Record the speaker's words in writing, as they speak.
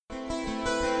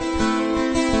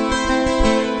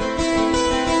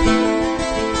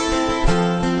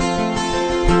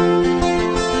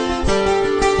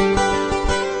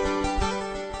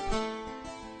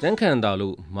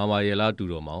န်းခံတာလို့မာမာရဲလားတူ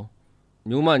တော်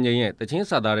မောင်မျိုးမငိမ့်ရဲ့တချ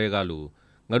င်းစာသားတွေကလို့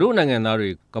ငါတို့နိုင်ငံသား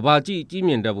တွေကဘာကြီးမြ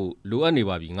င့်တတ်ဖို့လိုအပ်နေ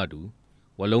ပါ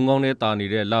ပြီငါတူဝလုံးကောင်း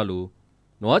နဲ့တာနေတဲ့လှလို့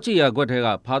နွားချီရခွက်ထဲ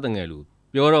ကဖားတငယ်လို့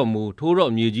ပြောတော့မူထိုး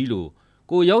တော့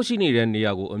မြေကြီးလို့ကိုရောက်ရှိနေ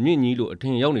တဲ့နေရာကိုအမြင့်ကြီးလို့အထ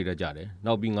င်ရောက်နေတတ်ကြ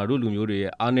တယ်နောက်ပြီးငါတို့လူမျိုးတွေ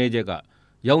ရဲ့အားနည်းချက်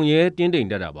ကရောင်ရဲတင်းတိမ်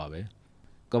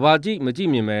တတ်တာပါပဲကဘာကြီးမကြည့်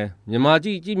မြင်ပဲမြန်မာ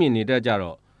ကြီးကြည့်မြင်နေတတ်ကြ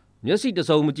တော့မျက်စိ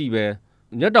တစုံမကြည့်ပဲ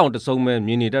မျက်တောင်တ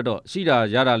စုံပဲမြင်နေတတ်တော့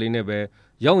ရှိတာရတာလေးနဲ့ပဲ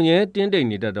ရောင်ရဲတ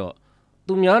င်းတိမ်နေတတ်တော့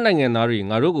သူများနိုင်ငံသား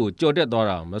တွေငါတို့ကိုကြော်တက်သွား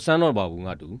တာမဆန်းတော့ပါဘူး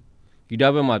ငါတူဂီ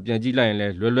တဘက်မှာပြန်ကြည့်လိုက်ရင်လဲ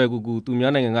လွယ်ကူကူသူ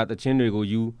များနိုင်ငံကတခြင်းတွေကို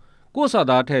ယူကိုယ့်စာ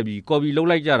သားထ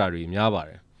ည့်ပြီးကော်ပီလုပ်လိုက်ကြတာတွေများပါတ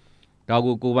ယ်ဒါ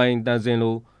ကိုကိုပိုင်တန်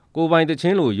စင်လို့ကိုပိုင်တခြ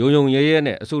င်းလို့ယုံရဲ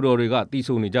နဲ့အဆိုတော်တွေကတီး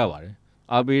ဆိုနေကြပါတယ်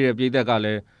အားပေးတဲ့ပြည်သက်ကလ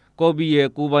ည်းကော်ပီရဲ့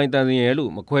ကိုပိုင်တန်စင်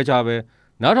ရဲ့လို့မ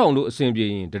ခွဲခြားပဲနားထောင်လို့အဆင်ပြေ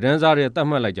ရင်တန်းစားတဲ့တတ်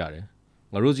မှတ်လိုက်ကြတယ်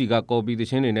ငါတို့စီကကော်ပီတ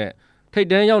ခြင်းတွေ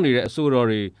နဲ့ထိတ်တန်းရောက်နေတဲ့အ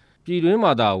ဆိုတော်တွေပြည်တွ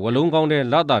င်းမှာသာဝလုံးကောင်းတဲ့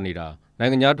လတာနေတာနို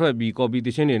င်ငံခြားထွက်ပြီးကော်ပီ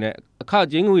တခြင်းတွေနဲ့အခ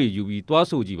ကျင်းငွေယူပြီးသွား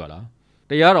ဆိုကြည့်ပါ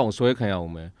လားတရားတော်ဆွဲခံရအော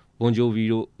င်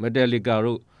မယ်ဘွန်ဂျိုဗီတို့မက်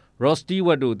တယ်လီကာတို့ရော့စတီ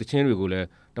ဝက်တို့တခြင်းတွေကိုလ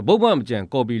ည်းတပုတ်မှမကြံ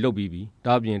ကော်ပီလုပ်ပြီး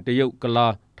ပြီဒါပြင်တရုတ်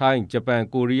ကလားထိုင်းဂျ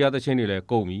ပန်ကိုရီးယားတခြင်းတွေလ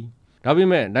ည်းကုန်ပြီဒါပေ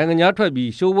မဲ့နိုင်ငံခြားထွက်ပြီး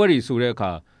ရှိုးပွဲတွေဆိုတဲ့အ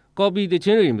ခါကော်ပီ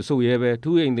တခြင်းတွေမ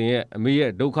ဆိုရဲပဲထူးအိမ်တင်ရဲ့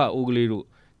အမေရဲ့ဒုက္ခအိုးက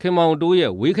လေးတို့ခင်မောင်တိုးရဲ့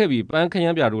ဝေးခဲ့ပြီးပန်းခရ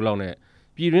မ်းပြတို့လောက်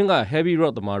နဲ့ပြည်တွင်းက heavy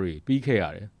rock သမားတွေပြီးခဲ့ရတ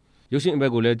ယ်ရုပ်ရှင်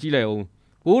ဘက်ကိုလည်းကြည့်လိုက်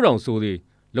အောင်ပိုးတောင်ဆိုသေး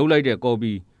လှုပ်လိုက်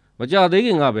တဲ့ကော်ပီမကြသေးခ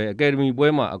င်ကပဲအကယ်ဒမီ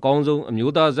ပွဲမှာအကောင်းဆုံးအ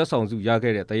မျိုးသားဇက်ဆောင်ဆု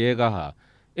ရခဲ့တဲ့တရေ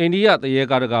ကားဟာအိန္ဒိယ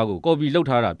တရေကားတကား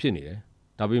ကိုကော်ပီလုပ်ထားတာဖြစ်နေ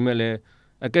တယ်ဒါပေမဲ့လည်း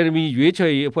အကယ်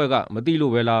ဒမီရွေးချယ်ရေးအဖွဲ့က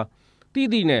မသိလို့ပဲလား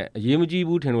တိနဲ့အရေးမကြီး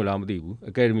ဘူးထင်လို့လားမသိ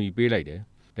ဘူးအကယ်ဒမီပေးလိုက်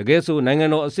တယ်တကယ်ဆို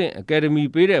နိုင်ငံတော်အဆင့်အကယ်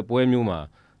ဒမီပေးတဲ့ပွဲမျိုးမှာ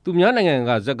သူများ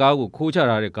နိုင်ငံကဇက်ကား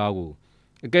ကိုခိုးချထားတဲ့ကား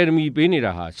ကိုအကယ်ဒမီ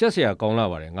ပေးနေတာဟာရှက်စရာကောင်းလာ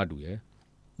ပါတယ်ငါတူရဲ့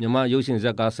မြန်မာရုပ်ရှင်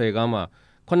ဇက်ကား10ကားမှာ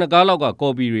9ကားလောက်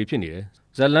ကကော်ပီတွေဖြစ်နေ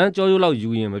တယ်ဇက်လန်းကြောရိုး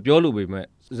လောက်ယူရင်မပြောလို့ပေမဲ့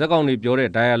ဇက်ကောင်တွေပြောတဲ့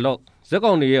dialogue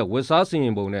ဇက်ကောင်တွေရဲ့ဝတ်စားဆင်ရ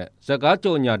င်ပုံနဲ့ဇက်ကား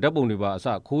ကြော်ညာဓာတ်ပုံတွေပါအ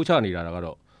စခိုးချနေတာက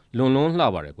တော့လွန်လှ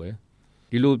ပါ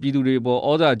တယ်ကွယ်ဒီလိုပြည်သူ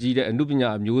တွေပေါ်ဩဇာကြီးတဲ့အမှုပညာ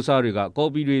အမျိုးအစားတွေကကော်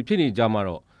ပီတွေဖြစ်နေကြမှာ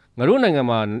တော့ငါတို့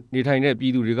နိုင်ငံမှာနေထိုင်တဲ့ပြ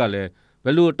ည်သူတွေကလည်း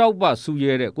ဘယ်လိုတောက်ပဆူ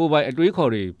ရဲတဲ့ကိုယ်ပိုင်အတွေးခေါ်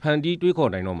တွေဖန်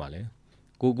တီးတွေးခေါ်နိုင်တော့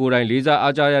မှာလဲကိုယ်တိုင်လေး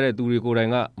စားအားကြရတဲ့သူတွေကိုယ်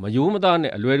တိုင်ကမယိုးမ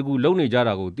သားနဲ့အလွယ်တကူလုပ်နေကြတာ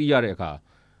ကိုသိရတဲ့အခါ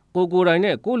ကိုယ်တိုင်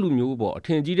နဲ့ကိုယ့်လူမျိုးပေါ်အထ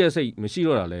င်ကြီးတဲ့စိတ်မ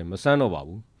ရှိတော့တာလည်းမဆန်းတော့ပါ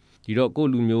ဘူးဒီတော့ကို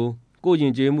ယ့်လူမျိုးကိုယ့်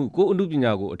ယဉ်ကျေးမှုကိုယ့်အမှု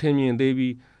ပညာကိုအထင်မြင်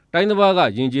သေးပြီးတိုင်းတစ်ပါးက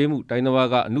ယဉ်ကျေးမှုတိုင်းတစ်ပါး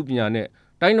ကအမှုပညာ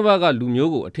နဲ့တိုင်းတစ်ပါးကလူ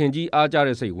မျိုးကိုအထင်ကြီး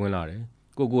အားကြတဲ့စိတ်ဝင်လာတယ်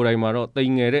ကိုယ်တိုင်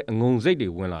မှာတော့တိမ်ငယ်တဲ့အငုံစိတ်တွေ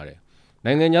ဝင်လာတယ်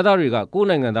နိုင်ငံသားတွေကကိုယ့်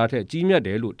နိုင်ငံသားထက်ကြီးမြတ်တ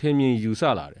ယ်လို့ထင်မြင်ယူဆ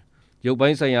လာတယ်ရုပ်ပို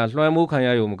င်းဆိုင်ရာလွှမ်းမိုးခံ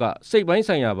ရရုံမကစိတ်ပိုင်း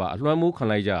ဆိုင်ရာပါအလွှမ်းမိုးခံ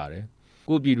လိုက်ကြရ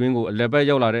တယ်ကိုယ့်ပြည်တွင်းကိုအလက်ပတ်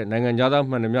ရောက်လာတဲ့နိုင်ငံသား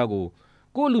မှန်သမျှ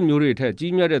ကိုကိုယ့်လူမျိုးတွေထက်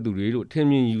ကြီးမြတ်တဲ့သူတွေလို့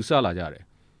ထင်မြင်ယူဆလာကြ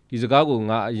တယ်ဒီစကားကို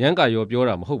ငါအရန်ကာ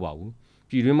ရောပြောတာမဟုတ်ပါ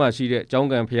ဘူးပြည်တွင်းမှာရှိတဲ့ကျောင်း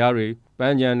ကန်ဖျားတွေ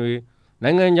ပန်းချံတွေ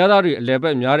နိုင်ငံသားတွေအလဲ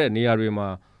ပတ်များတဲ့နေရာတွေမှာ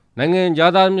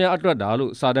နိုင်ငံသားများ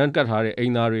အတွက်ဒါလို့စာတမ်းကတ်ထားတဲ့အိ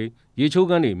မ်သားတွေရေ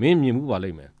ချိုးခန်းတွေမင်းမြင်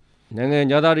မှုပါလိမ့်မယ်နိုင်ငံ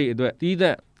သားတွေအတွက်တီး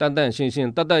သန့်တန်ရှင်း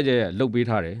တတ်ရလှုပ်ပေး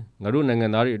ထားတယ်ငါတို့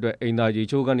နိုင်ငံသားတွေအတွက်အိမ်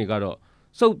သားရေချိုးခန်းတွေကတော့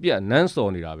စုပ်ပြတ်နန်း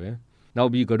စော်နေတာပဲ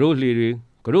နောက်ပြီးကတော့လှေတွေ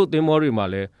ကတော့သင်းမောတွေမှာ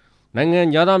လည်း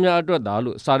နိုင်ငံသားများ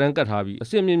အတွက်ဒါလို့စာတမ်းကတ်ထားပြီးအ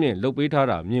စစ်မြင့်လှုပ်ပေး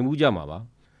ထားတာမြင်မှုကြ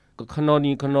မှာပါခ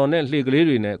နော်နဲ့လှေကလေး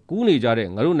တွေနဲ့ကူးနေကြတဲ့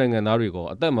ငါတို့နိုင်ငံသားတွေက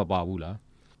အသက်မပါဘူး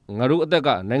လားငါတို့အသက်က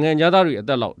နိုင်ငံသားတွေအ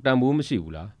သက်လောက်တန်ဖိုးမ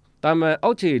ရှိဘူးလားတာမန်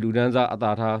အောက်ခြေလူဒန်းစားအ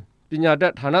သာထားပညာ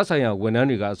တတ်ဌာနဆိုင်ရာဝန်ထမ်း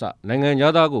တွေကအစ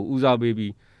နိုင်ငံသားကိုဦးစား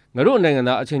ပေးပြီးငါတို့နိုင်ငံ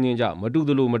သားအချင်းချင်းကြ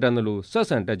မတူသလိုမတန်သလိုဆက်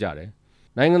ဆံတက်ကြတယ်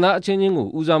နိုင်ငံသားအချင်းချင်းကို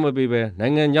ဦးစားမပေးပဲနို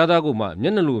င်ငံသားကိုမှမျ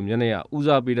က်နှာလိုမျက်နှာရဦး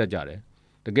စားပေးတတ်ကြတယ်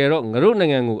တကယ်တော့ငါတို့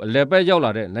နိုင်ငံကိုအလဲပတ်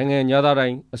ရောက်လာတဲ့နိုင်ငံသား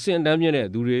တိုင်းအဆင့်အတန်းမြင့်တဲ့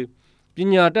သူတွေပ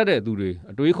ညာတတ်တဲ့သူ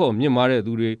တွေအတွေးခေါ်မြင့်မား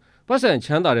တဲ့သူတွေ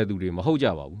ပတ်စံချမ်းသာတဲ့သူတွေ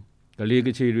မဟုတ်ကြပါဘူးကလေး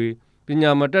ကချေတွေပ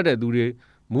ညာမတတ်တဲ့သူတွေ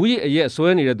မူရစ်အ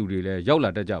ရက်ဆွဲနေတဲ့သူတွေလည်း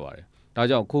ရောက်လာတတ်ကြပါ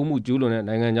တယ်ဒါကြောင့်ခိုးမှုကျူးလွန်တဲ့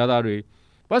နိုင်ငံသား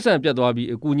တွေပတ်စံပြတ်သွားပြီး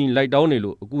အကူအညီလိုက်တော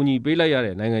င်းနေလို့အကူအညီပေးလိုက်ရ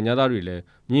တဲ့နိုင်ငံသားတွေလည်း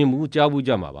မြင်မှုကြားမှု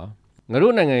ကြ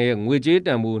မှာပါငါတို့နိုင်ငံရဲ့ငွေကြေး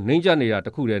တန်ဖိုးနှိမ့်ကျနေတာတ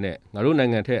ခုတည်းနဲ့ငါတို့နို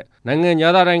င်ငံထက်နိုင်ငံ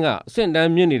သားတိုင်းကအဆင့်တ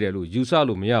န်းမြင့်နေတယ်လို့ယူဆ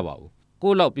လို့မရပါ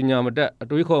ဘူးကိုယ့်လောက်ပညာမတတ်အ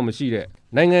တွေးခေါ်မရှိ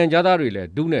တဲ့နိုင်ငံသားတွေလည်း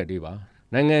ဒုနဲ့တေးပါ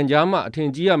နိုင်ငံသားမှအထင်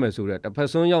ကြီးရမယ်ဆိုတဲ့တစ်ဖက်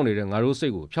စွန်းရောက်နေ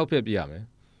တဲ့ငါတို့စိတ်ကိုဖျောက်ဖျက်ပြရမယ်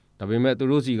ဒါပေ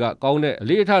မဲ့သူတို့စီကကောင်းတဲ့အ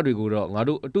လေးအထားတွေ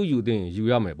ကိုတော့ငါတို့အတူယူသင့်ယူ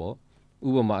ရမယ်ပေါ့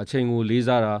ဥပမာအချိန်ကိုလေး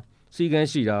စားတာစီက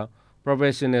န်းရှိတာ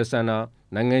professional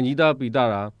ဆန်တာနိုင်ငံကြီး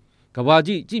သားပိတာတာကဘာ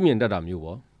ကြီးကြည့်မြင်တတ်တာ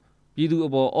မျိုးပေါ့ပြည်သူအ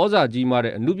ပေါ်ဩဇာကြီးမား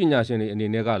တဲ့အမှုပညာရှင်တွေအနေ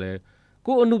နဲ့ကလည်း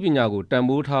ကိုယ့်အမှုပညာကို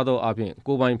တန်ဖိုးထားသောအပြင်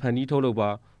ကိုယ်ပိုင်ဖန်တီးထုတ်လုပ်ပါ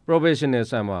professional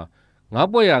ဆန်မှာ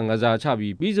ငါးပွက်ရငါးစားချ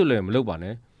ပြီးပြီးစွလည်း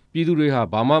မလုပ်ပါနဲ့ပြည်သူ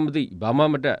တွေဟာဘာမှမသိဘာမှ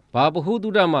မတတ်ဘာ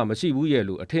ပဟုသုတမှမရှိဘူးရဲ့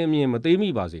လို့အထင်အမြင်မ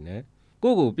သေးမိပါစေနဲ့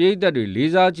ကိုယ့်ကိုပြည်သက်တွေ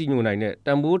လေးစားကြည်ညိုနိုင်တဲ့တ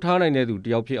န်ဖိုးထားနိုင်တဲ့သူတ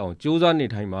ယောက်ဖြစ်အောင်ကြိုးစားနေ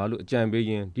ထိုင်ပါလို့အကြံပေး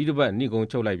ရင်းဒီတစ်ပတ်နှိကုံ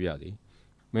ချုပ်လိုက်ပါရစေ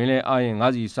မင်းလည်းအားရင်ငါ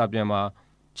စီစာပြန်မှာ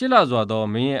ချစ်လာစွာသော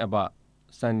မင်းရဲ့အပ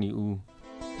စံနီဦး